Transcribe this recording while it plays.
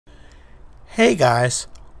Hey guys,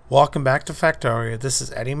 welcome back to Factorio. This is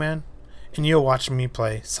EddieMan, and you're watching me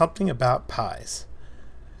play something about pies.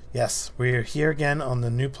 Yes, we're here again on the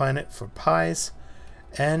new planet for pies,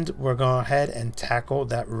 and we're going ahead and tackle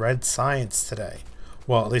that red science today.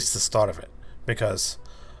 Well, at least the start of it, because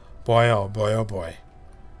boy oh boy,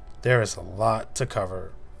 there is a lot to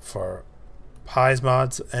cover for pies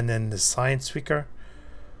mods, and then the science tweaker.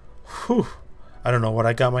 Whew, I don't know what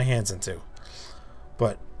I got my hands into,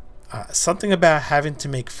 but something about having to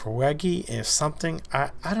make Fawogae is something I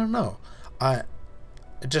don't know. I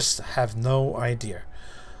just have no idea.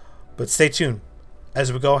 But stay tuned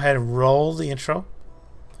as we go ahead and roll the intro.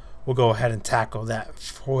 We'll go ahead and tackle that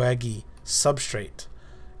Fawogae substrate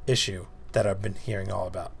issue that I've been hearing all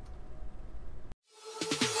about.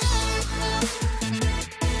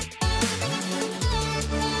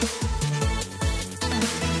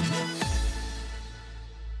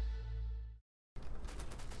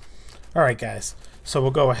 Alright guys, so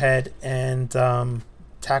we'll go ahead and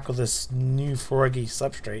tackle this new Fawogae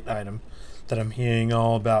substrate item that I'm hearing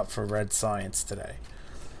all about for red science today.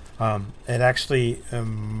 It actually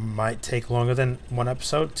might take longer than one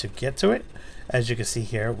episode to get to it. As you can see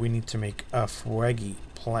here, we need to make a Fawogae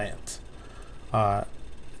plant. Now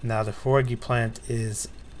the Fawogae plant is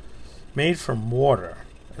made from water,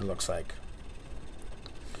 it looks like.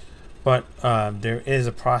 But there is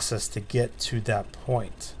a process to get to that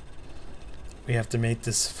point. We have to make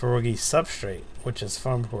this Fawogae substrate, which is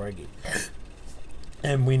from Fawogae.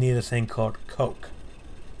 And we need a thing called coke.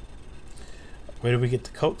 Where do we get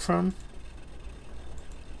the coke from?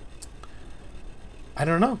 I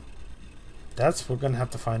don't know. That's what we're going to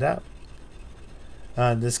have to find out.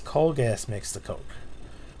 This coal gas makes the coke.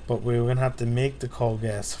 But we're going to have to make the coal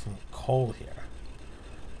gas from coal here,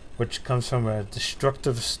 which comes from a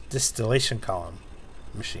destructive distillation column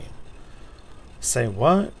machine. Say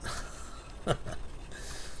what?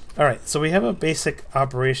 Alright, so we have a basic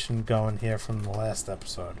operation going here from the last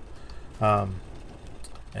episode. And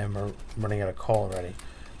we're running out of coal already.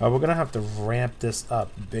 We're going to have to ramp this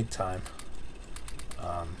up big time.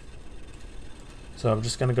 So I'm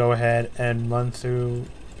just going to go ahead and run through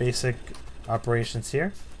basic operations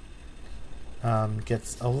here.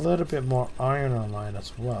 Gets a little bit more iron online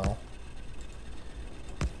as well.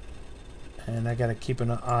 And I got to keep an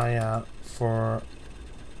eye out for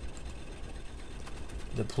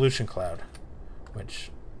the pollution cloud, which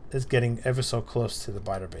is getting ever so close to the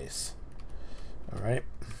biter base. Alright,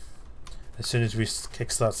 as soon as we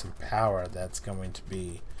kickstart some power, that's going to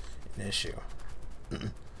be an issue.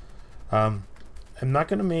 I'm not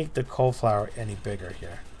going to make the coal flower any bigger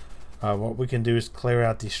here. What we can do is clear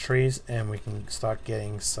out these trees and we can start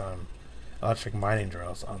getting some electric mining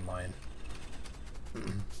drills online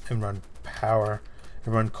and run power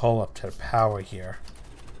and run coal up to the power here.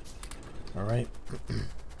 Alright.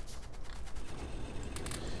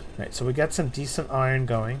 Alright, so we got some decent iron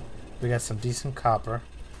going. We got some decent copper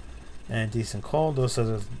and decent coal. Those are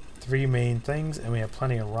the three main things, and we have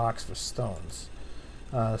plenty of rocks for stones.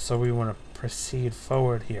 So we want to proceed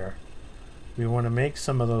forward here. We want to make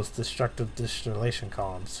some of those destructive distillation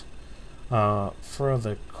columns for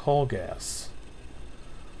the coal gas.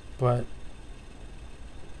 But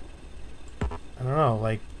I don't know,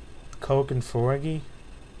 like coke and Fawogae.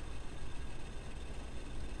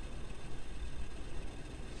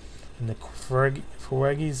 And the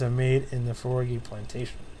Fawogaes are made in the Fawogae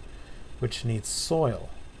plantation, which needs soil.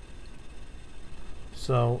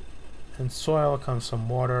 So, and soil comes from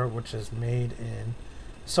water, which is made in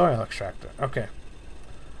soil extractor. Okay.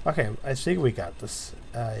 Okay, I think we got this.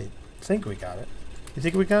 I think we got it. You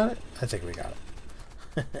think we got it? I think we got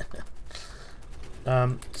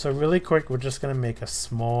it. So really quick, we're just going to make a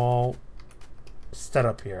small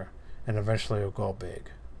setup here, and eventually it'll go big.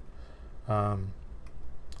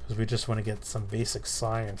 Because we just want to get some basic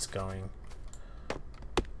science going.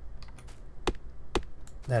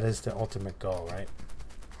 That is the ultimate goal, right?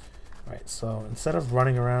 Alright, so instead of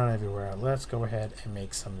running around everywhere, let's go ahead and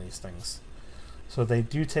make some of these things. So they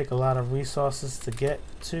do take a lot of resources to get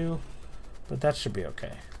to, but that should be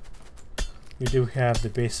okay. We do have the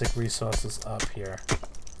basic resources up here,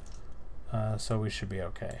 so we should be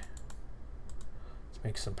okay. Let's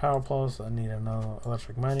make some power poles. I need another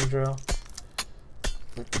electric mining drill.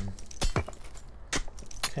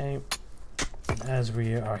 Okay, as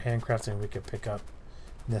we are handcrafting, we can pick up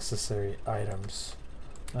necessary items.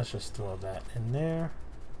 Let's just throw that in there.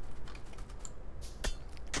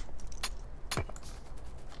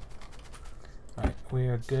 Alright, we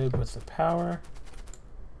are good with the power.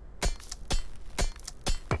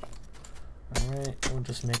 Alright, we'll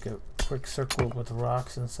just make a quick circle with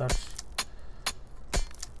rocks and such.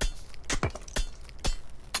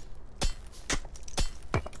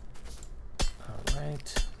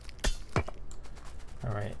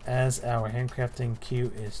 as our handcrafting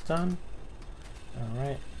queue is done,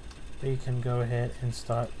 alright, we can go ahead and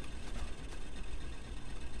start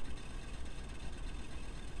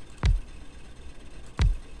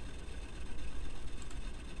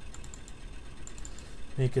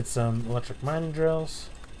making some electric mining drills.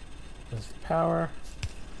 There's the power.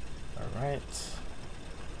 Alright.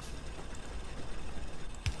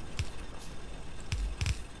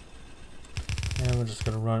 And we're just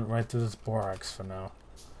going to run right through this borax for now.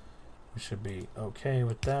 We should be okay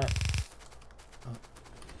with that.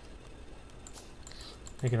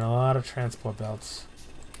 Making a lot of transport belts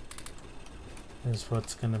is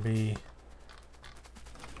what's going to be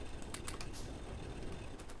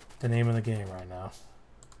the name of the game right now.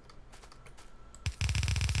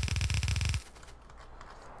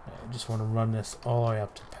 I just want to run this all the way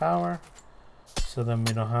up to power, so then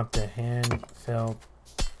we don't have to hand fill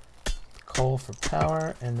coal for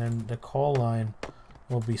power, and then the coal line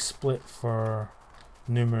will be split for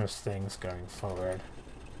numerous things going forward.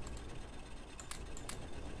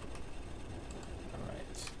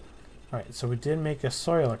 Alright, so we did make a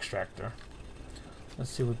soil extractor.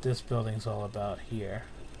 Let's see what this building's all about here.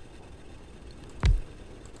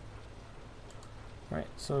 Right,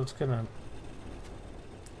 so it's gonna...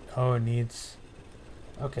 Oh, it needs...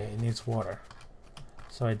 Okay, it needs water.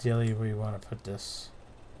 So ideally we want to put this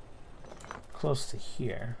close to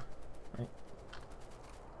here. Right?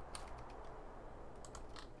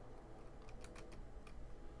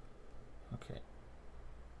 Okay.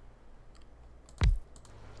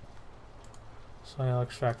 Soil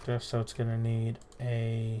extractor, so it's gonna need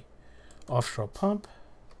a offshore pump.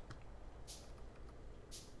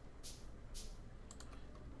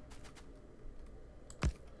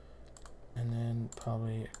 And then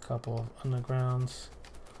probably a couple of undergrounds.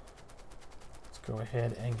 Let's go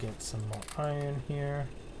ahead and get some more iron here.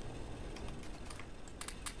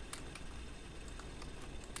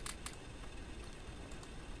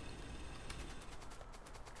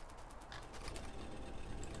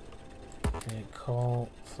 Okay, coal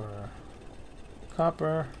for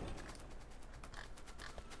copper.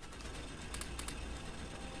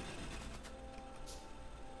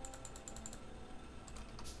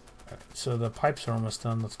 So the pipes are almost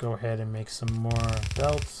done. Let's go ahead and make some more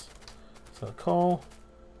belts for the coal.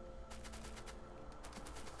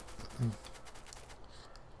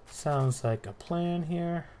 Sounds like a plan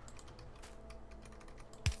here.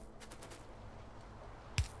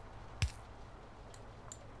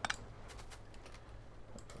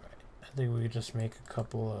 I think we could just make a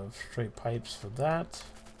couple of straight pipes for that.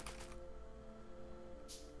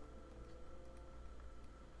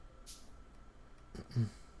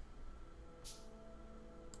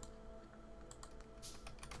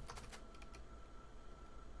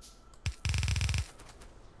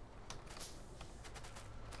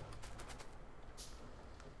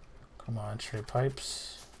 Come on, straight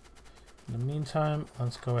pipes. In the meantime,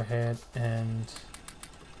 let's go ahead and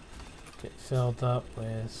get filled up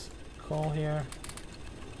with coal here.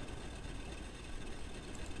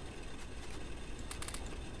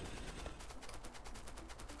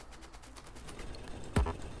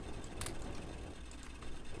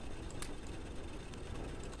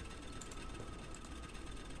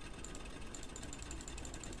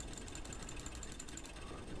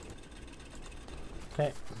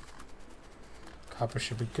 Okay. Copper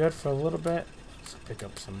should be good for a little bit. Let's pick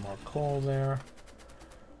up some more coal there.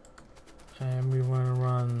 And we want to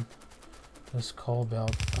run this coal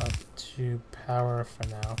belt up to power for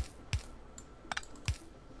now.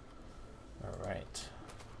 Alright.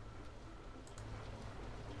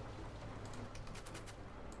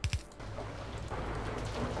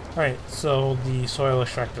 Alright, so the soil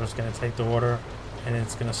extractor is going to take the water and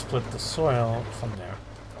it's going to split the soil from there.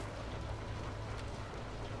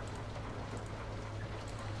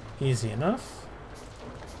 Easy enough.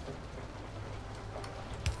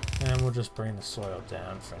 And we'll just bring the soil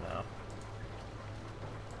down for now,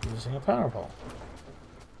 using a power pole.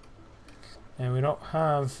 And we don't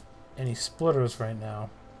have any splitters right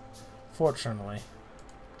now, fortunately.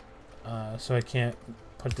 So I can't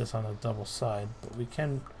put this on a double side, but we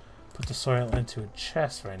can put the soil into a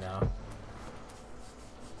chest right now.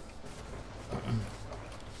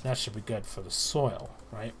 That should be good for the soil,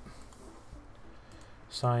 right?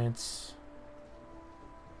 Science.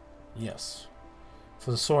 Yes.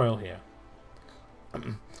 For the soil here.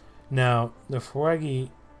 Now, the Fawogae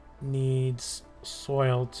needs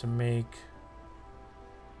soil to make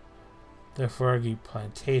the Fawogae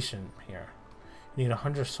plantation here. You need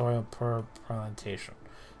 100 soil per plantation.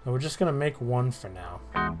 And we're just going to make one for now.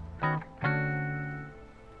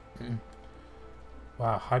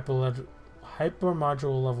 Wow, hyper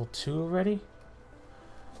module level 2 already?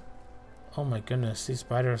 Oh my goodness, these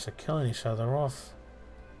spiders are killing each other off.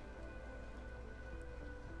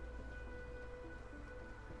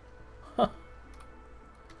 Huh.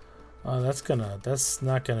 Oh, that's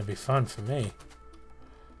not gonna be fun for me.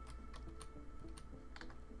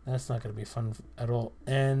 That's not gonna be fun at all.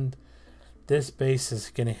 And this base is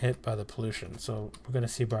getting hit by the pollution, so we're gonna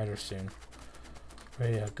see brighter soon.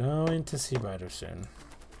 We are going to see brighter soon.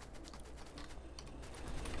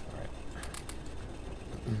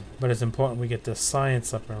 But it's important we get this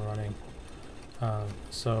science up and running.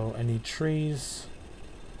 So I need trees.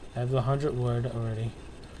 I have the 100 wood already.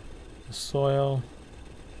 The soil.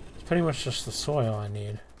 It's pretty much just the soil I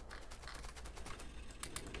need.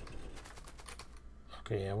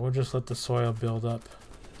 Okay, yeah, we'll just let the soil build up.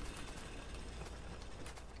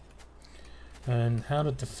 And how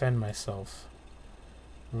to defend myself.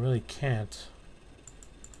 I really can't.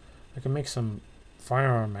 I can make some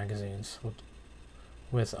firearm magazines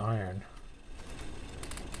with iron.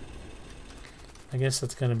 I guess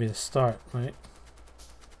that's gonna be the start, right?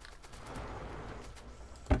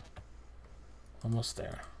 Almost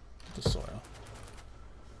there. The soil.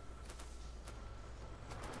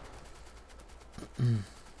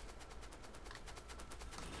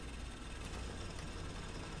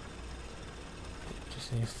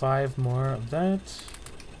 Just need 5 more of that.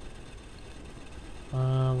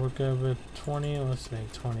 We're good with 20. Let's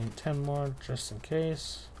make 20. 10 more just in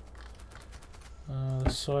case. The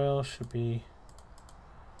soil should be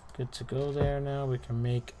good to go there now. We can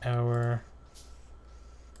make our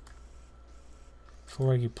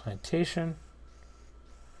Fawogae plantation.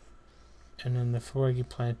 And then the Fawogae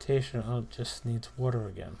plantation just needs water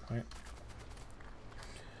again, right?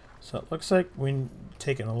 So it looks like we're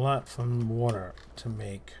taking a lot from water to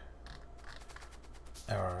make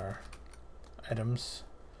our items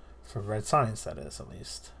for red science, that is, at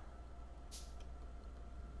least.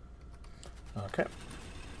 Okay.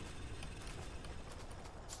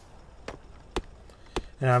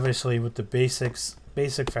 And obviously with the basic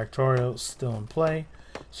Factorio still in play,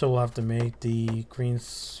 so we'll have to make the green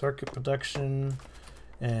circuit production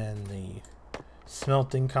and the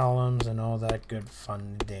smelting columns and all that good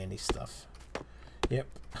fun dandy stuff. Yep.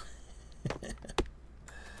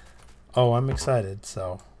 Oh, I'm excited,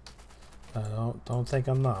 so don't think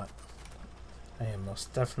I'm not. I am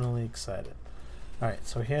most definitely excited. Alright,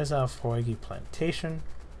 so here's our Fawogae plantation.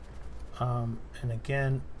 And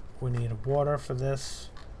again, we need water for this.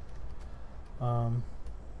 So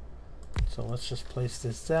let's just place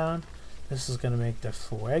this down. This is going to make the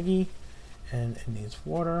Fawogae, and it needs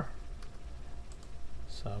water.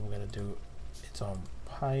 So we're going to do its own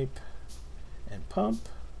pipe and pump.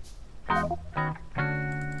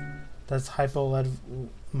 That's hyper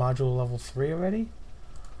module level 3 already?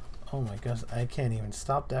 Oh my gosh, I can't even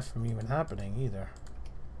stop that from even happening either.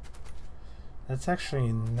 That's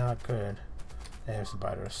actually not good. There's the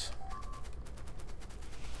biters.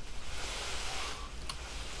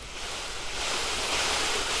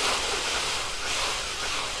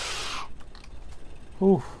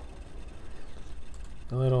 Ooh.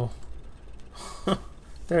 The little...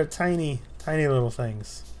 They're tiny, tiny little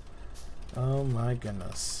things. Oh my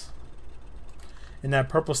goodness. And that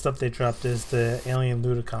purple stuff they dropped is the alien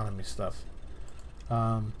loot economy stuff.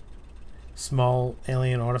 Small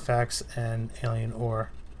alien artifacts and alien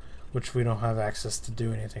ore, which we don't have access to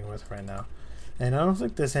do anything with right now. And I don't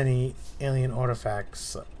think there's any alien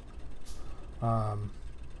artifacts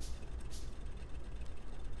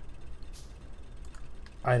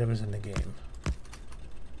items in the game.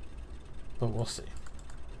 But we'll see.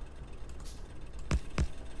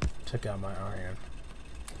 Took out my iron.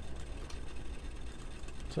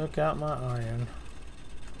 Took out my iron.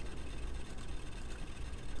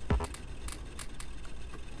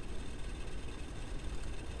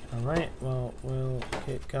 Alright, well, we'll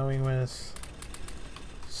get going with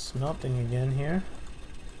smelting again here.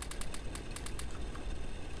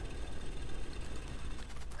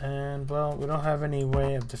 And, well, we don't have any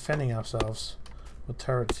way of defending ourselves with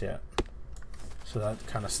turrets yet. So that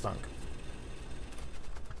kind of stunk.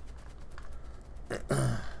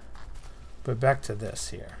 But back to this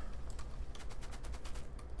here.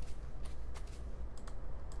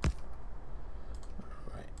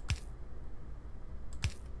 Alright.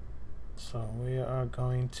 So we are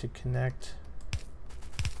going to connect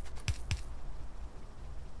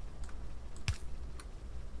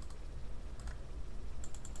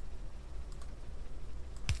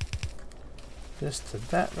this to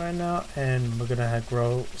that right now, and we're gonna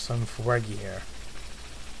grow some Fawogae here.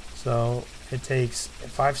 So it takes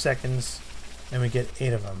 5 seconds and we get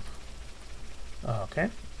 8 of them. Okay.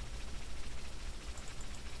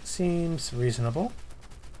 seems reasonable.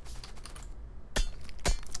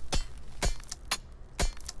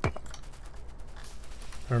 I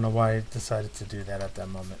don't know why I decided to do that at that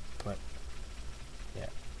moment, but yeah.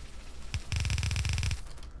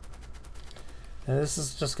 Now this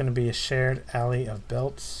is just going to be a shared alley of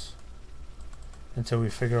belts until we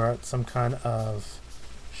figure out some kind of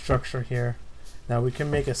structure here. Now we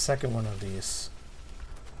can make a second one of these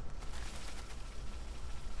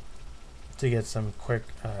to get some quick,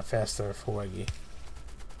 faster Fawogae.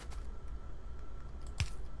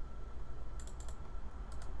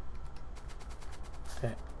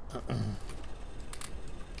 Okay.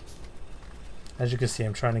 As you can see,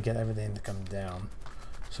 I'm trying to get everything to come down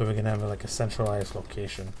so we can have like a centralized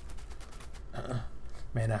location.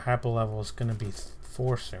 Man, our hyper level is going to be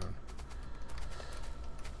 4 soon.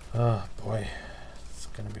 Oh boy, it's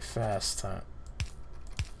going to be fast, huh?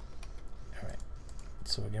 Alright,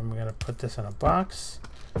 so again, we're going to put this in a box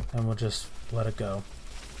and we'll just let it go.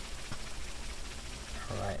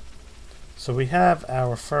 Alright, so we have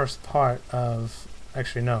our first part of,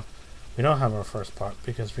 actually no, we don't have our first part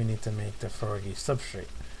because we need to make the Fawogae substrate,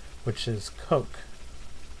 which is coke.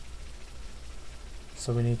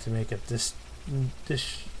 So we need to make a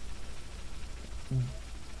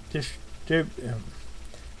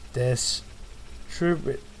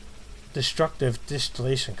destructive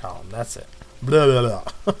distillation column. That's it. Blah, blah,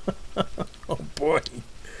 blah. Oh boy.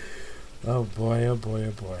 Oh boy, oh boy,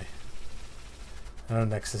 oh boy. I don't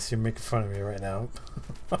know, Nexus, you're making fun of me right now.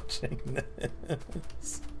 Watching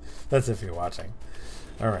this. That's if you're watching.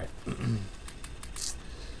 Alright.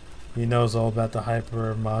 He knows all about the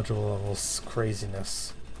hyper module levels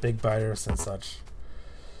craziness. Big biters and such.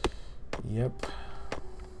 Yep.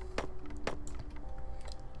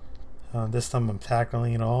 This time I'm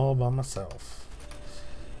tackling it all by myself.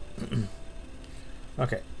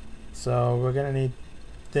 Okay. So we're gonna need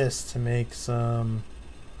this to make some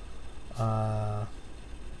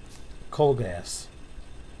coal gas.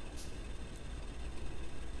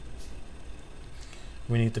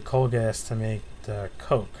 We need the coal gas to make the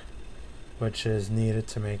coke, which is needed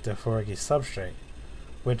to make the Fawogae substrate,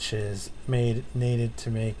 which is needed to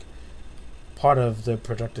make part of the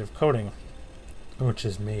productive coating, which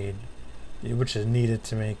is needed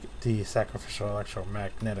to make the sacrificial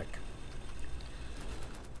electromagnetic,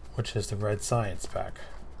 which is the red science pack.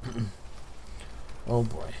 Oh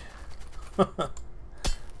boy.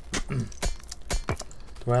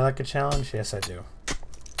 Do I like a challenge? Yes, I do.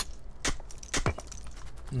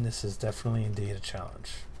 And this is definitely indeed a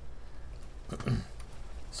challenge.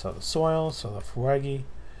 So the soil, so the Fawogae.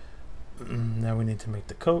 Now we need to make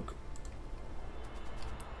the coke,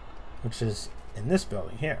 which is in this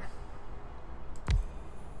building here.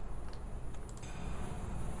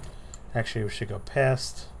 Actually, we should go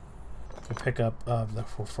past the pickup of the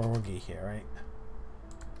Fawogae here, right?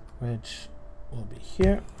 Which will be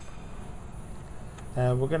here.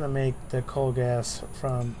 We're gonna make the coal gas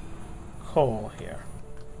from coal here.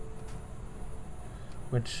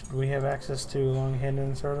 Which, do we have access to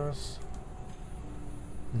long-handed inserters?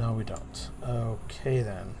 No, we don't. Okay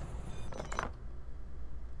then.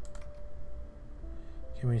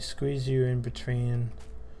 Can we squeeze you in between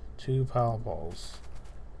 2 power poles?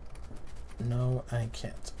 No, I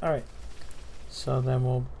can't. Alright. So then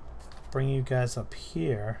we'll bring you guys up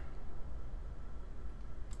here.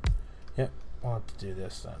 Yep, we'll have to do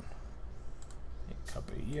this then. Make a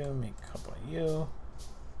couple of you, make a couple of you.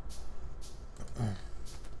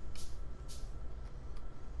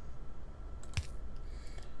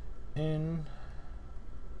 In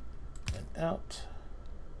and out.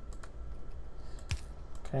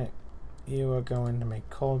 Okay, you are going to make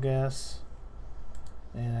coal gas,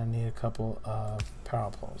 and I need a couple of power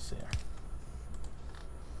poles here.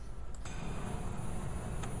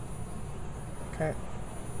 Okay,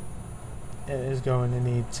 it is going to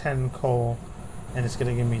need 10 coal, and it's going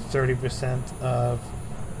to give me 30% of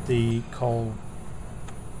the coal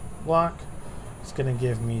block. It's going to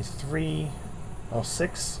give me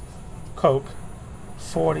 6 coke,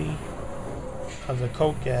 40 of the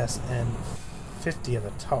coke gas, and 50 of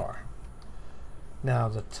the tar. Now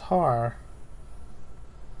the tar,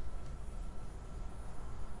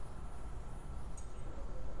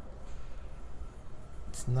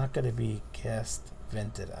 it's not going to be gas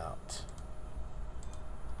vented out.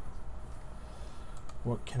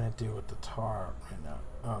 What can I do with the tar right now?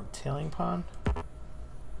 Oh, tailing pond?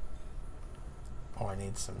 Oh, I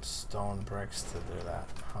need some stone bricks to do that,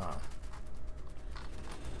 huh?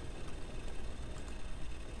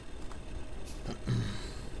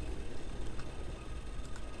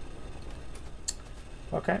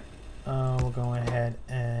 Okay, we'll go ahead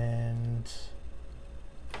and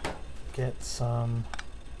get some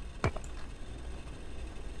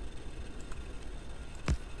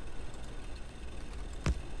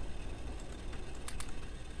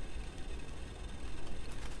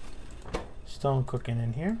stone cooking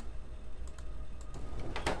in here.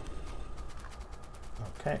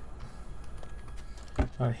 Okay.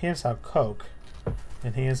 Alright, here's our coke,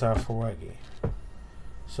 and here's our Fawogae.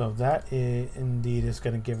 So that indeed is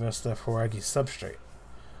going to give us the Fawogae substrate,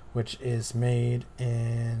 which is made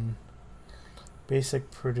in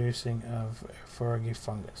basic producing of Fawogae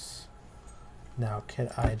fungus. Now, can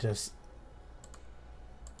I just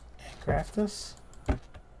handcraft this?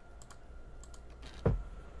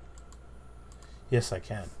 Yes, I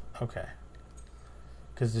can. Okay.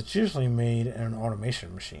 Because it's usually made in an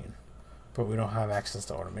automation machine, but we don't have access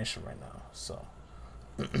to automation right now. So,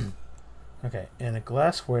 okay. And a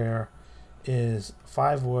glassware is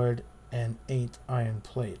 5 wood and 8 iron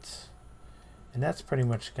plates, and that's pretty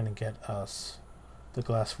much going to get us the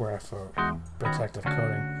glassware for protective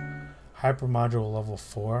coating. Hypermodule level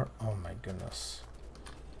 4. Oh my goodness.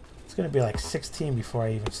 It's going to be like 16 before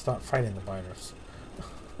I even start fighting the biters.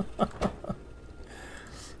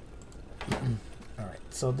 Alright,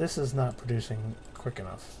 so this is not producing quick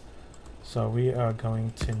enough. So we are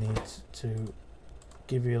going to need to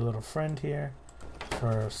give you a little friend here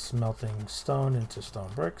for smelting stone into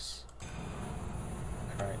stone bricks.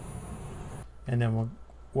 Alright. And then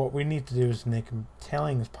what we need to do is make a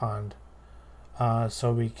tailings pond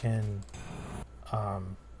so we can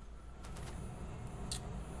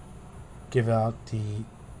give out the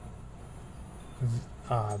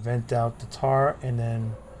vent out the tar, and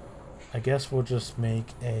then I guess we'll just make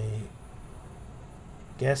a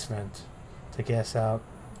gas vent to gas out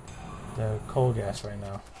the coal gas right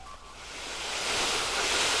now.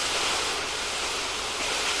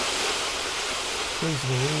 Please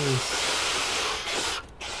release.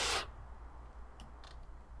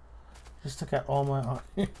 Just took out all my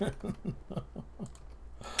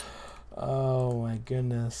oh my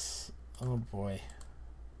goodness. Oh boy.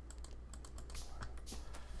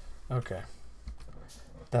 Okay.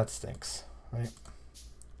 That stinks, right?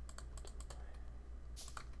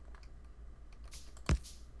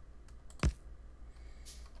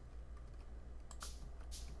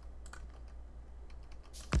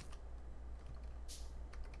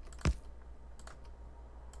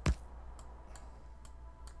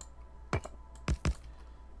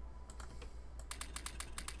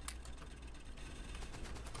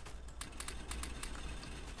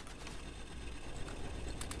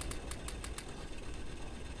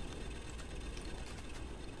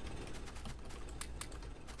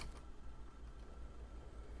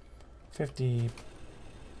 Okay,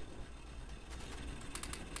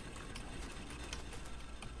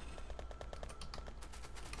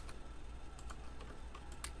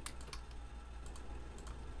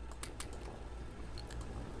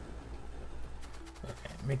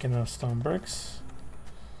 making those stone bricks.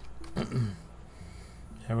 And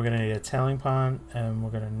we're gonna need a tailing pond, and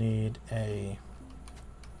we're gonna need a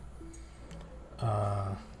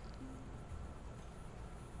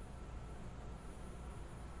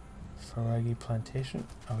Fawogae plantation.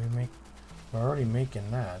 Oh, we're already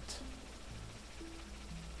making that.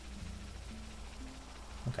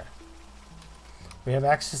 Okay. We have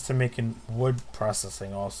access to making wood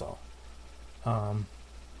processing also.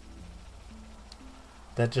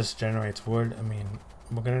 That just generates wood. I mean,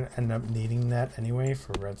 we're gonna end up needing that anyway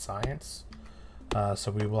for red science.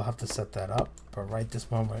 So we will have to set that up. But right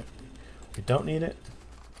this moment, we don't need it,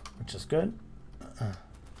 which is good.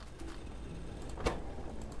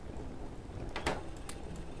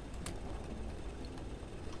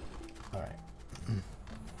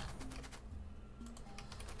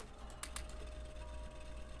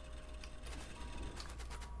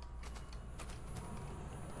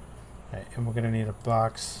 And we're gonna need a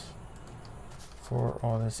box for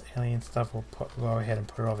all this alien stuff. We'll go ahead and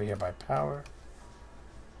put it over here by power.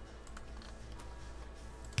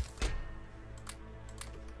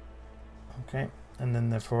 Okay, and then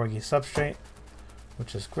the Fawogae substrate,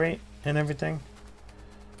 which is great and everything,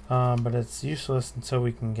 but it's useless until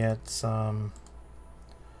we can get some.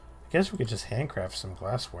 I guess we could just handcraft some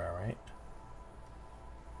glassware, right?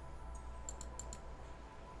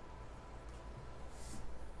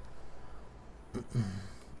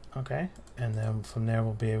 Okay, and then from there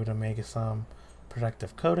we'll be able to make some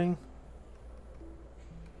protective coating.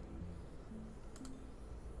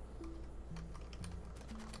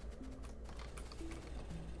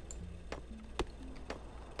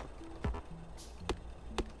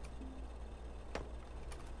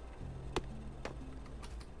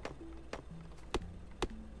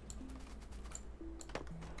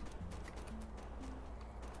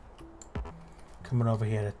 coming over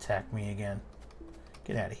here to attack me again.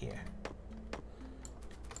 Get out of here.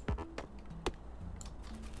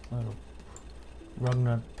 Little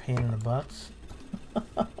rugnut pain in the butts.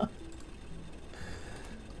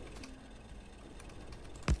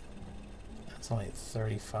 That's only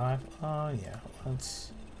 35. Oh yeah,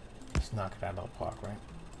 let's just knock it out of the park, right?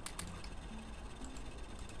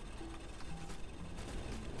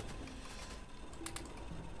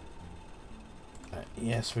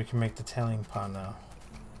 Yes, we can make the tailing pond now.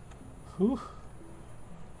 Whew.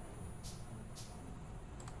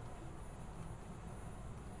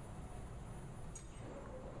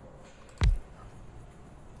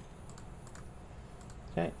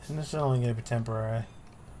 Okay, and this is only going to be temporary.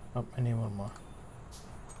 Oh, I need one more.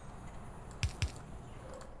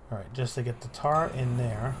 Alright, just to get the tar in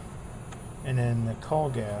there. And then the coal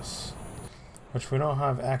gas, which we don't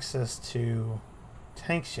have access to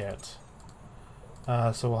tanks yet.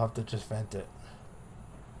 So we'll have to just vent it.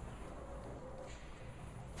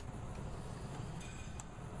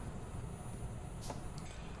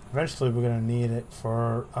 Eventually we're going to need it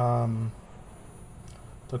for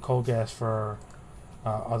the coal gas for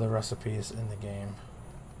other recipes in the game.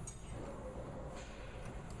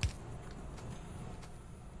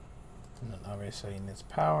 And then obviously it needs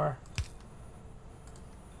power.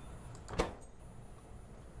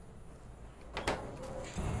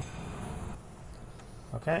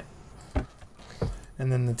 Okay.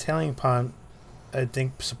 And then the tailing pond, I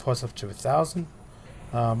think, supports up to 1,000.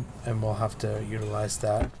 And we'll have to utilize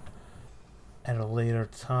that at a later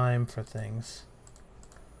time for things.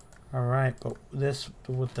 Alright, but this,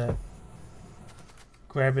 with that,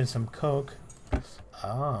 grabbing some coke.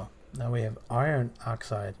 Ah, now we have iron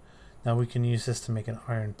oxide. Now we can use this to make an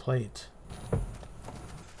iron plate,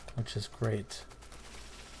 which is great.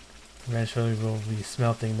 Eventually we'll be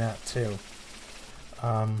smelting that too.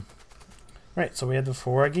 Right, so we have the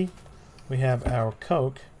Fawogae. We have our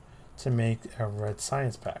coke to make our red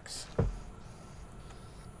science packs.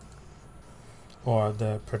 Or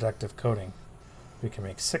the protective coating. We can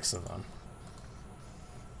make 6 of them.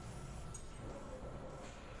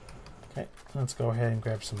 Okay, let's go ahead and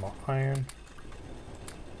grab some more iron.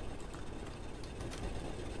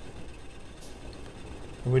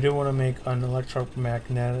 We do want to make an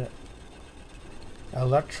electromagnetism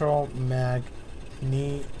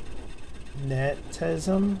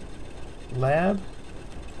lab.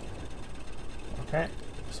 Okay,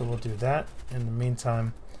 so we'll do that. In the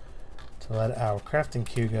meantime, to let our crafting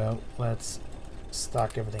queue go, let's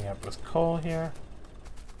stock everything up with coal here.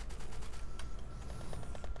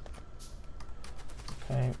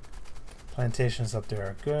 Okay, plantations up there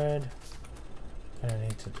are good. I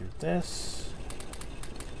need to do this.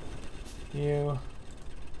 You.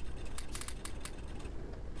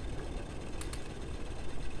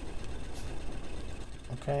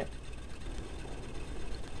 Okay.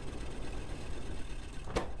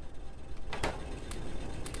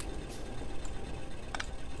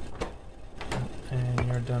 And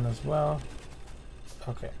you're done as well.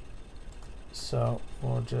 Okay. So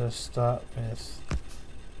we'll just start with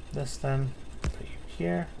this then. Put you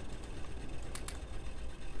here.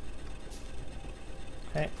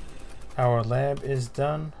 Okay. Our lab is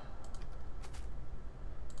done.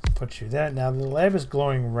 Let's put you there. Now the lab is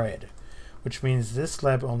glowing red, which means this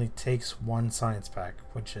lab only takes 1 science pack,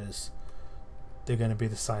 which is, they're going to be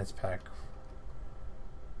the science pack,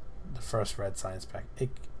 the first red science pack. It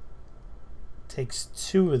takes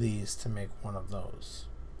 2 of these to make 1 of those.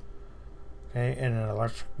 Okay, and an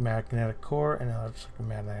electromagnetic core and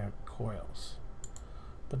electromagnetic coils.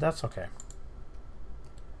 But that's okay.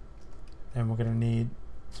 And we're going to need,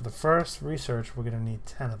 for the first research, we're going to need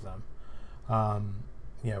 10 of them.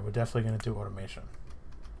 Yeah, we're definitely going to do automation.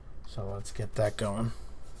 So let's get that going.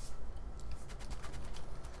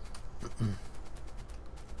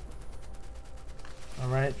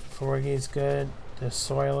 Alright, Fawogae is good. The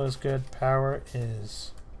soil is good. Power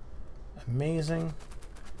is amazing.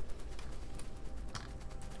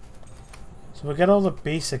 So we got all the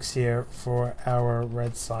basics here for our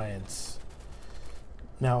red science.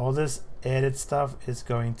 Now all this added stuff is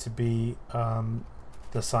going to be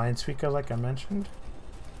the science tweaker, like I mentioned.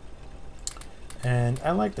 And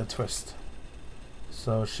I like the twist,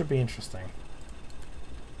 so it should be interesting.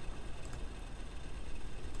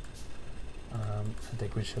 I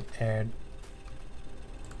think we should add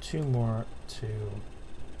 2 more to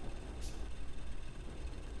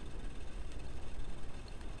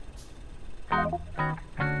oh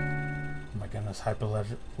my goodness, hyper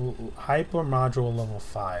module level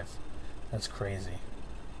 5. That's crazy.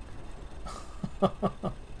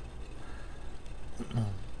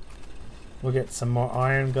 We'll get some more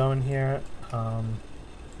iron going here.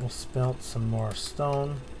 We'll smelt some more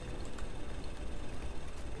stone,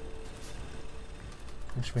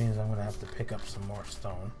 which means I'm going to have to pick up some more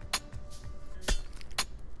stone.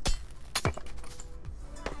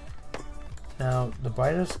 Now the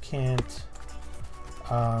biters can't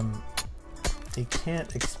they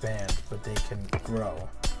can't expand, but they can grow.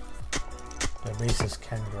 Their bases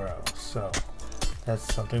can grow, so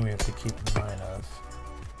that's something we have to keep in mind of.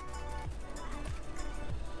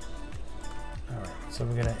 Alright, so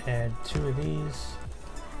we're going to add 2 of these,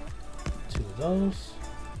 2 of those,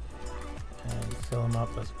 and fill them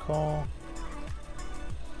up with coal.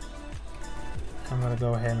 I'm going to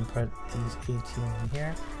go ahead and put these 18 in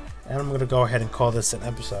here, and I'm going to go ahead and call this an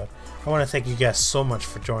episode. I want to thank you guys so much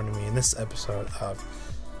for joining me in this episode of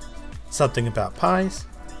Something About Pies.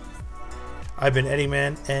 I've been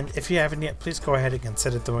EddieMan, and if you haven't yet, please go ahead and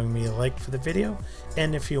consider throwing me a like for the video,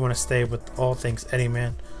 and if you want to stay with all things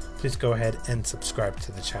EddieMan, please go ahead and subscribe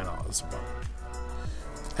to the channel as well.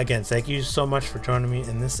 Again, thank you so much for joining me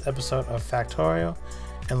in this episode of Factorio,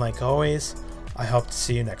 and like always, I hope to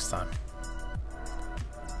see you next time.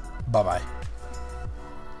 Bye bye.